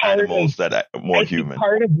four-legged animals that are more human.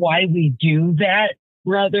 Part of why we do that,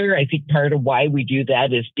 brother, I think part of why we do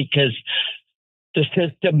that is because the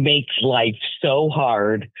system makes life so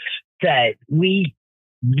hard that we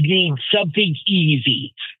need something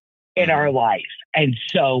easy in our life. And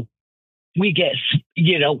so we get,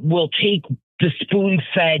 we'll take the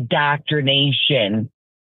spoon-fed doctrination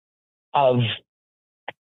of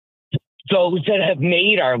those that have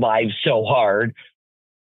made our lives so hard.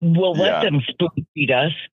 We'll let them spoon feed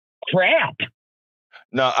us crap.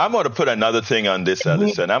 Now, I'm going to put another thing on this,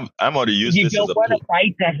 Alice, and I'm going to use this as a... You don't want to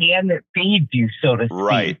bite the hand that feeds you, so to speak.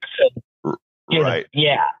 Right. Right.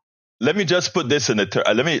 Yeah. Let me just put this in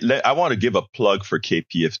I want to give a plug for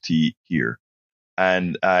KPFT here.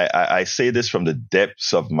 And I say this from the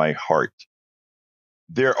depths of my heart.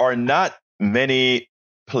 There are not many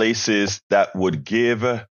places that would give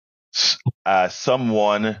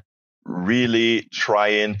someone really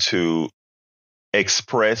trying to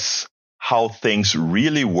express how things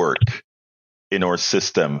really work in our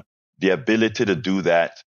system, the ability to do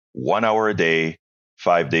that 1 hour a day,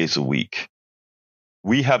 5 days a week.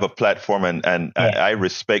 We have a platform, and I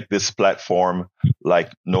respect this platform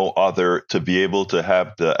like no other, to be able to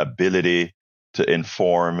have the ability to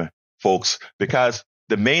inform folks, because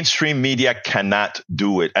the mainstream media cannot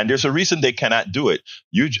do it. And there's a reason they cannot do it.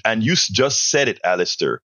 You just said it,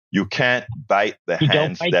 Alistair. You can't bite the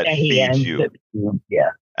hands that feed you.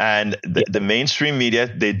 Yeah. And the mainstream media,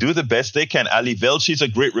 they do the best they can. Ali Velchi's a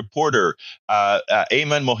great reporter.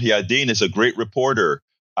 Ayman Mohiuddin is a great reporter.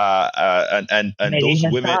 And those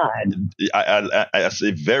women, as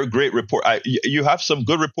a very great report. You have some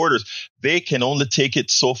good reporters. They can only take it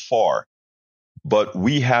so far, but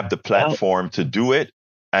we have the platform to do it.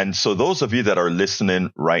 And so those of you that are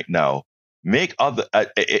listening right now,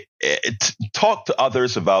 talk to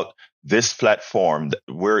others about this platform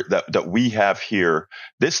that we have here,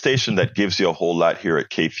 this station that gives you a whole lot here at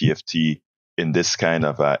KPFT in this kind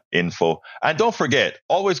of info. And don't forget,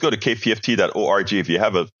 always go to kpft.org. If you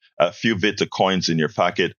have a few bits of coins in your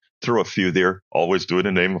pocket, throw a few there. Always do it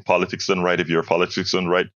in the name of Politics Done Right if you're Politics Done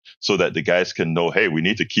Right, so that the guys can know, hey, we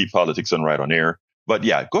need to keep Politics Done Right on air. But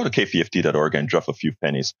yeah, go to kpft.org and drop a few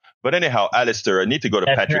pennies. But anyhow, Alistair, I need to go to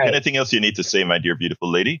Patrick. Right. Anything else you need to say, my dear,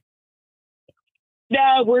 beautiful lady?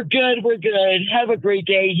 No, we're good. We're good. Have a great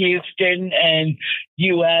day, Houston and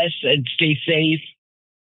U.S., and stay safe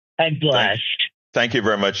and blessed. Thank you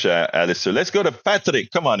very much, Alistair. Let's go to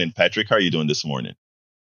Patrick. Come on in, Patrick. How are you doing this morning?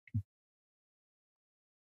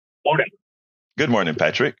 Morning. Good morning,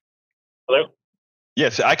 Patrick. Hello?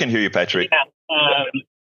 Yes, I can hear you, Patrick. Yeah.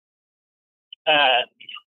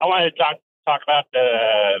 I wanted to talk about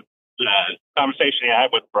the conversation you had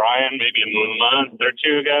with Brian maybe a month or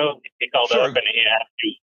two ago. He called up and he asked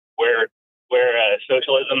you where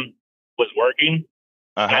socialism was working.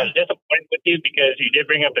 Uh-huh. And I was disappointed with you because you did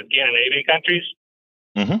bring up the Scandinavian countries,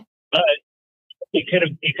 but he could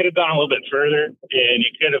have gone a little bit further, and you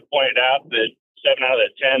could have pointed out that 7 out of the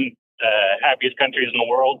 10 happiest countries in the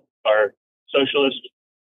world are socialist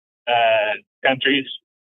countries.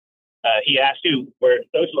 He asked you where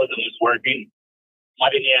socialism is working. Why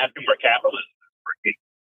didn't you ask him where capitalism is working?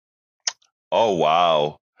 Oh,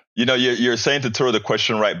 wow. You know, you're saying to throw the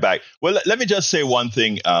question right back. Well, let me just say one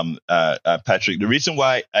thing, Patrick. The reason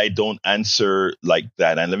why I don't answer like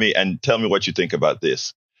that, and tell me what you think about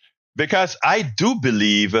this, because I do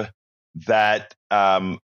believe that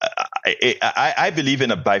I believe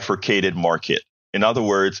in a bifurcated market. In other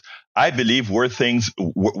words, I believe where things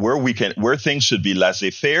should be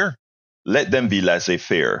laissez-faire, let them be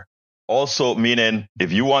laissez-faire. Also, meaning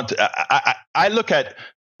if you want to,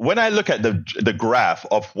 when I look at the graph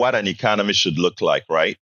of what an economy should look like,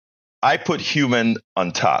 right? I put human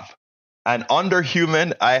on top, and under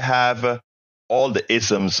human, I have all the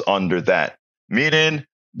isms under that. Meaning,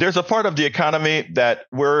 there's a part of the economy that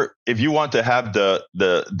if you want to have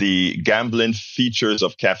the gambling features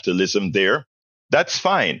of capitalism there, that's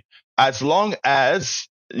fine, as long as,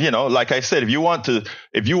 like I said, if you want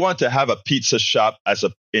to have a pizza shop as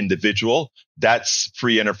an individual, that's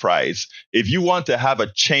free enterprise. If you want to have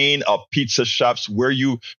a chain of pizza shops where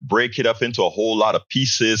you break it up into a whole lot of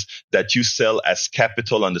pieces that you sell as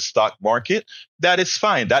capital on the stock market, that is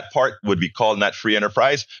fine. That part would be called not free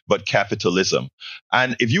enterprise, but capitalism.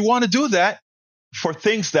 And if you want to do that for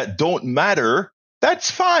things that don't matter,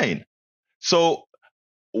 that's fine. So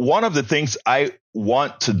one of the things I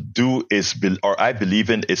want to do I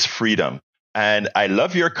believe in is freedom. And I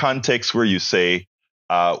love your context where you say,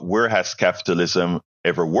 where has capitalism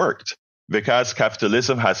ever worked? Because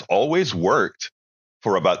capitalism has always worked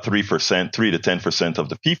for about 3 to 10% of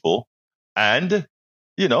the people. And,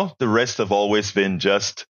 the rest have always been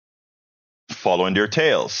just following their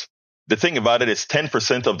tails. The thing about it is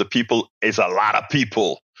 10% of the people is a lot of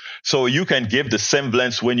people. So you can give the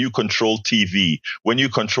semblance when you control TV, when you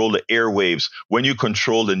control the airwaves, when you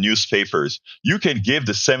control the newspapers. You can give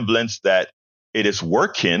the semblance that it is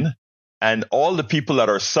working, and all the people that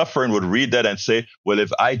are suffering would read that and say, well,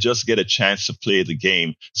 if I just get a chance to play the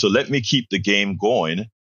game, so let me keep the game going,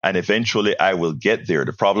 and eventually I will get there.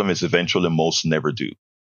 The problem is eventually most never do.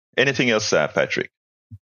 Anything else, Patrick?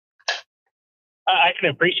 I can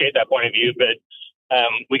appreciate that point of view, but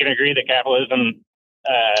we can agree that capitalism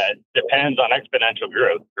depends on exponential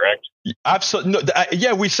growth, correct? Absolutely. No,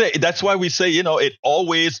 yeah, we say that's why we say, it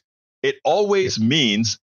always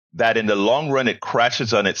means that in the long run it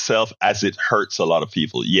crashes on itself as it hurts a lot of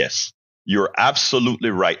people. Yes, you're absolutely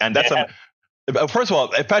right. And that's first of all,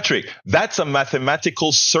 Patrick, that's a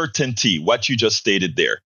mathematical certainty, what you just stated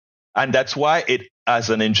there. And that's why as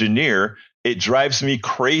an engineer, it drives me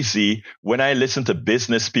crazy when I listen to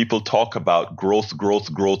business people talk about growth,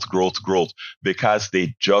 because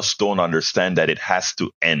they just don't understand that it has to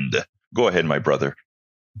end. Go ahead, my brother.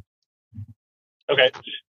 Okay.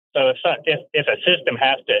 So if a system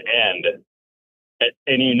has to end,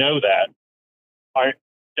 and you know that,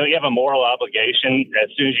 don't you have a moral obligation as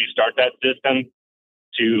soon as you start that system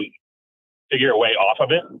to figure a way off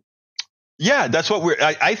of it? Yeah, that's what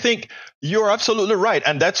I think you're absolutely right.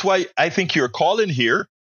 And that's why I think you're calling here.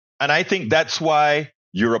 And I think that's why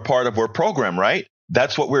you're a part of our program, right?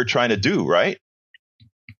 That's what we're trying to do, right?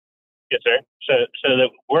 Yes, sir. So that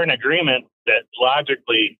we're in agreement that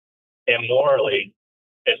logically and morally,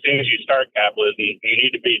 as soon as you start capitalism, you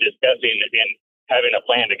need to be discussing and having a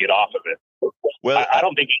plan to get off of it. Well, I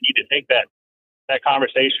don't think you need to take that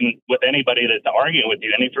conversation with anybody that's arguing with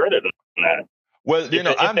you any further than that. Well, if they're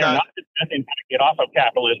not discussing how to get off of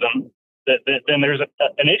capitalism, then there's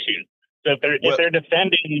an issue. So if they're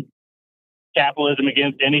defending capitalism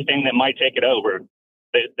against anything that might take it over,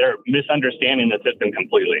 they're misunderstanding the system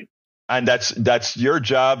completely. And that's your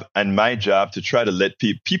job and my job to try to let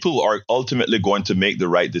people are ultimately going to make the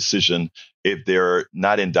right decision if they're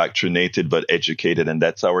not indoctrinated but educated, and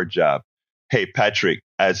that's our job. Hey, Patrick,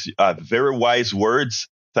 as very wise words.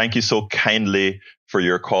 Thank you so kindly for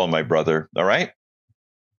your call, my brother. All right.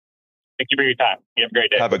 Thank you for your time. You have a great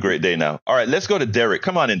day. Have a great day now. All right, let's go to Derek.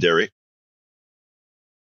 Come on in, Derek.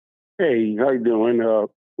 Hey, how you doing,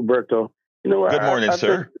 Roberto? Good morning,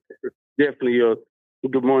 sir. Definitely.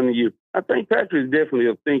 Good morning to you. I think Patrick is definitely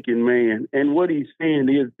a thinking man, and what he's saying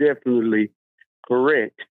is definitely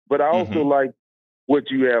correct. But I also like what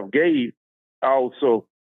you have gave also.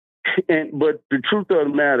 But the truth of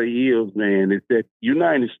the matter is, man, is that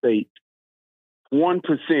United States, 1%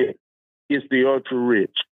 is the ultra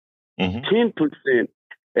rich. 10%,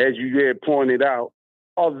 as you had pointed out,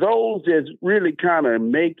 are those that's really kind of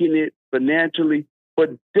making it financially, but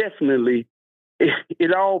definitely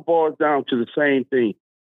it all boils down to the same thing.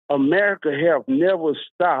 America have never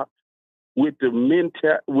stopped with the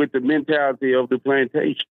mentality of the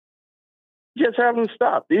plantation. Just haven't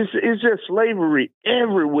stopped. It's just slavery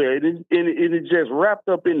everywhere. It is just wrapped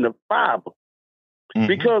up in the fiber.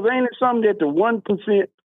 Because ain't it something that the 1%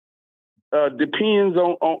 depends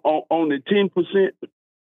on the 10%,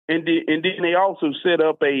 and then they also set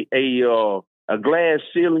up a glass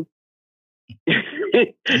ceiling.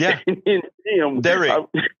 Yeah, Derek.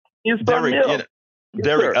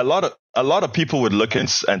 Derek, a lot of people would look and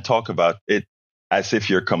talk about it as if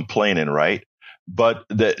you're complaining, right? But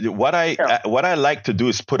what I like to do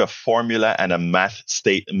is put a formula and a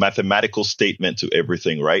mathematical statement to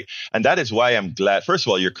everything, right? And that is why I'm glad. First of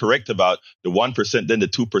all, you're correct about the 1%, then the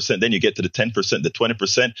 2%, then you get to the 10%, the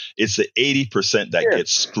 20%. It's the 80% that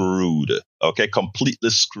gets screwed. Okay, completely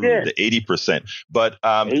screwed. The 80%. But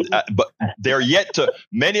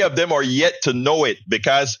many of them are yet to know it,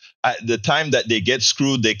 because at the time that they get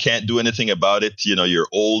screwed, they can't do anything about it. You're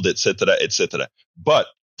old, etc., etc. But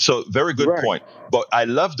so very good point. But I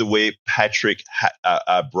love the way Patrick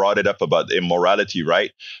brought it up about immorality,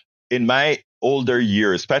 right? In my older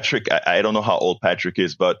years, Patrick, I don't know how old Patrick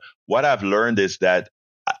is, but what I've learned is that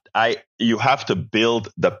you have to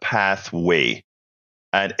build the pathway.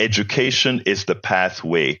 And education is the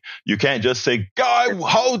pathway. You can't just say, "Guy,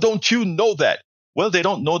 how don't you know that?" Well, they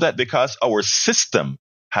don't know that because our system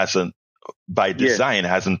hasn't, by design,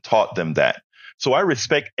 hasn't taught them that. So I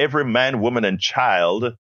respect every man, woman, and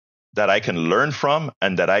child that I can learn from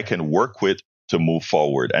and that I can work with to move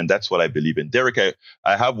forward. And that's what I believe in. Derek, I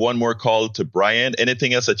have one more call to Brian.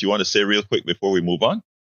 Anything else that you want to say real quick before we move on?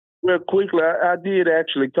 Real quickly, I did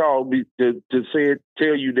actually call to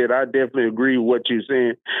tell you that I definitely agree with what you're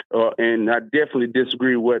saying, and I definitely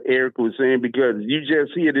disagree with what Eric was saying, because you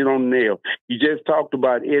just hit it on the nail. You just talked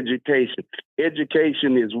about education.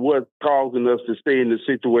 Education is what's causing us to stay in the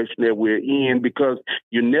situation that we're in, because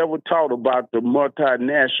you never taught about the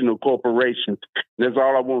multinational corporations. That's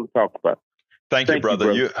all I want to talk about. Thank you,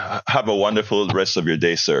 brother. You have a wonderful rest of your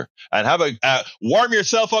day, sir. And have warm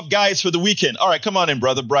yourself up, guys, for the weekend. All right, come on in,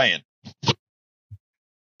 brother Brian.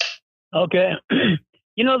 Okay.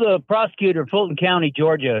 The prosecutor, Fulton County,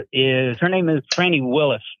 Georgia, her name is Franny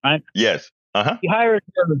Willis, right? Yes. She hired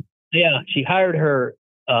her. Yeah, she hired her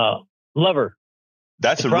lover.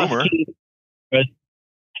 That's a rumor.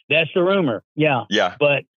 That's the rumor. Yeah. Yeah.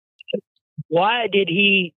 But why did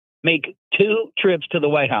he make 2 trips to the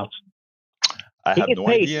White House? I have no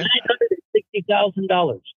idea.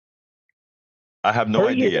 $960,000. I have no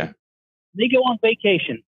idea. They go on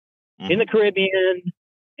vacation in the Caribbean,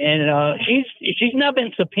 and she's not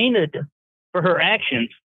been subpoenaed for her actions.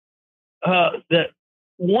 The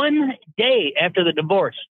one day after the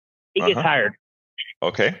divorce, he gets hired.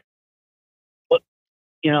 Okay. But,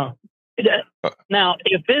 now,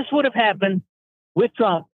 if this would have happened with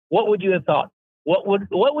Trump, what would you have thought? What would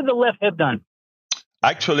the left have done?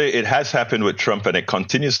 Actually, it has happened with Trump, and it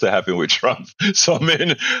continues to happen with Trump. So,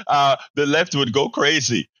 the left would go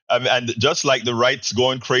crazy. And just like the right's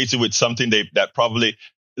going crazy with something that probably,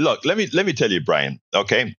 look, let me tell you, Brian.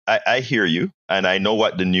 Okay, I hear you, and I know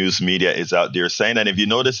what the news media is out there saying. And if you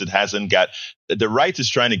notice, it hasn't got the right is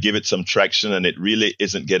trying to give it some traction, and it really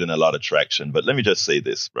isn't getting a lot of traction. But let me just say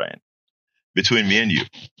this, Brian. Between me and you,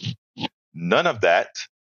 none of that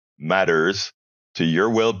matters to your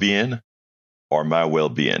well-being or my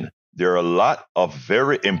well-being. There are a lot of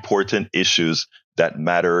very important issues that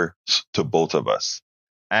matter to both of us.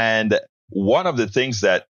 And one of the things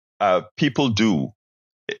that people do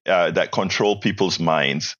that control people's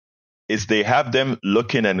minds is they have them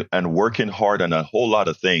looking and working hard on a whole lot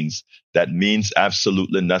of things that means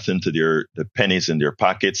absolutely nothing to the pennies in their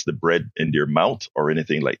pockets, the bread in their mouth, or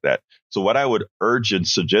anything like that. So what I would urge and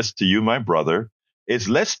suggest to you, my brother, is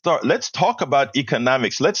let's talk about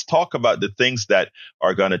economics. Let's talk about the things that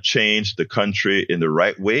are going to change the country in the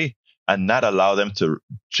right way and not allow them to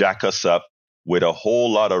jack us up with a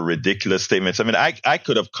whole lot of ridiculous statements. I mean, I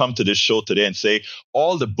could have come to this show today and say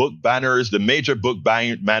all the book banners, the major book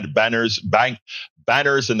banners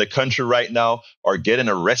in the country right now are getting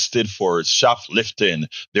arrested for shoplifting.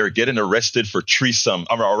 They're getting arrested for threesome,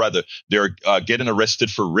 or rather, they're getting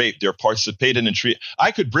arrested for rape. They're participating in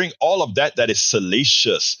I could bring all of that is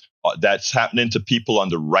salacious. That's happening to people on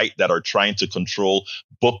the right that are trying to control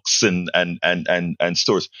books and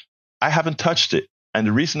stores. I haven't touched it. And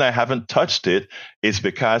the reason I haven't touched it is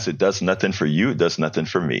because it does nothing for you. It does nothing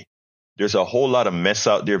for me. There's a whole lot of mess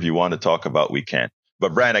out there. If you want to talk about, we can.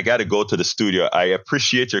 But Brian, I got to go to the studio. I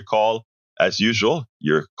appreciate your call as usual.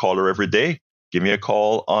 You're a caller every day. Give me a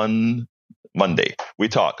call on Monday. We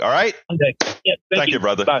talk. All right. Monday. Yeah, thank you,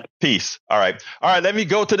 brother. Bye. Peace. All right. Let me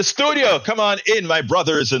go to the studio. Come on in. My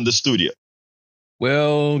brother is in the studio.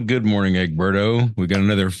 Well, good morning, Egberto. We got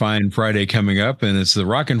another fine Friday coming up, and it's the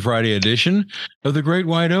Rockin' Friday edition of the Great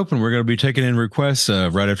Wide Open. We're going to be taking in requests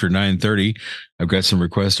right after 9:30. I've got some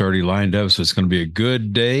requests already lined up, so it's going to be a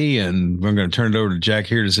good day, and we're going to turn it over to Jack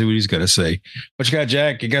here to see what he's got to say. What you got,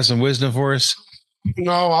 Jack? You got some wisdom for us?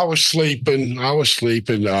 No, I was sleeping.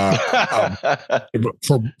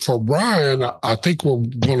 For Brian, I think we're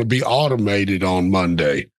going to be automated on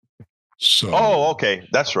Monday. So. Oh, okay.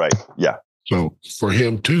 That's right. Yeah. So for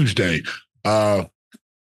him, Tuesday.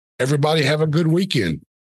 Everybody have a good weekend.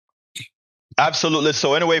 Absolutely.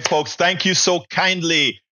 So anyway, folks, thank you so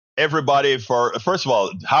kindly, everybody, for, first of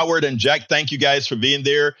all, Howard and Jack, thank you guys for being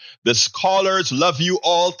there. The callers, love you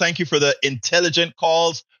all. Thank you for the intelligent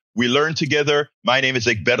calls. We learn together. My name is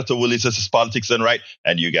Egberto Willis. This is Politics Done Right.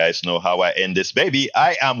 And you guys know how I end this, baby.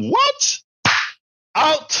 I am what?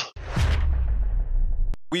 Out.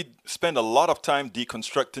 We spend a lot of time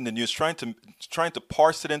deconstructing the news, trying to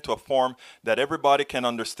parse it into a form that everybody can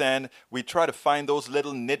understand. We try to find those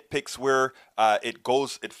little nitpicks where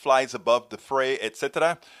it flies above the fray,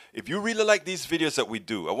 etc. If you really like these videos that we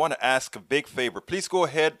do, I want to ask a big favor. Please go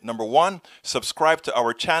ahead. Number 1, subscribe to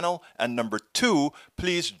our channel. And number 2,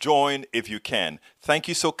 please join if you can. Thank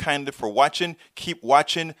you so kindly for watching. Keep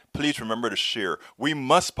watching. Please remember to share. We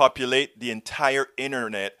must populate the entire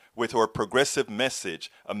internet with our progressive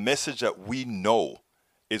message, a message that we know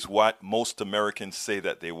is what most Americans say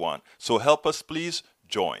that they want. So help us, please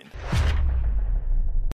join.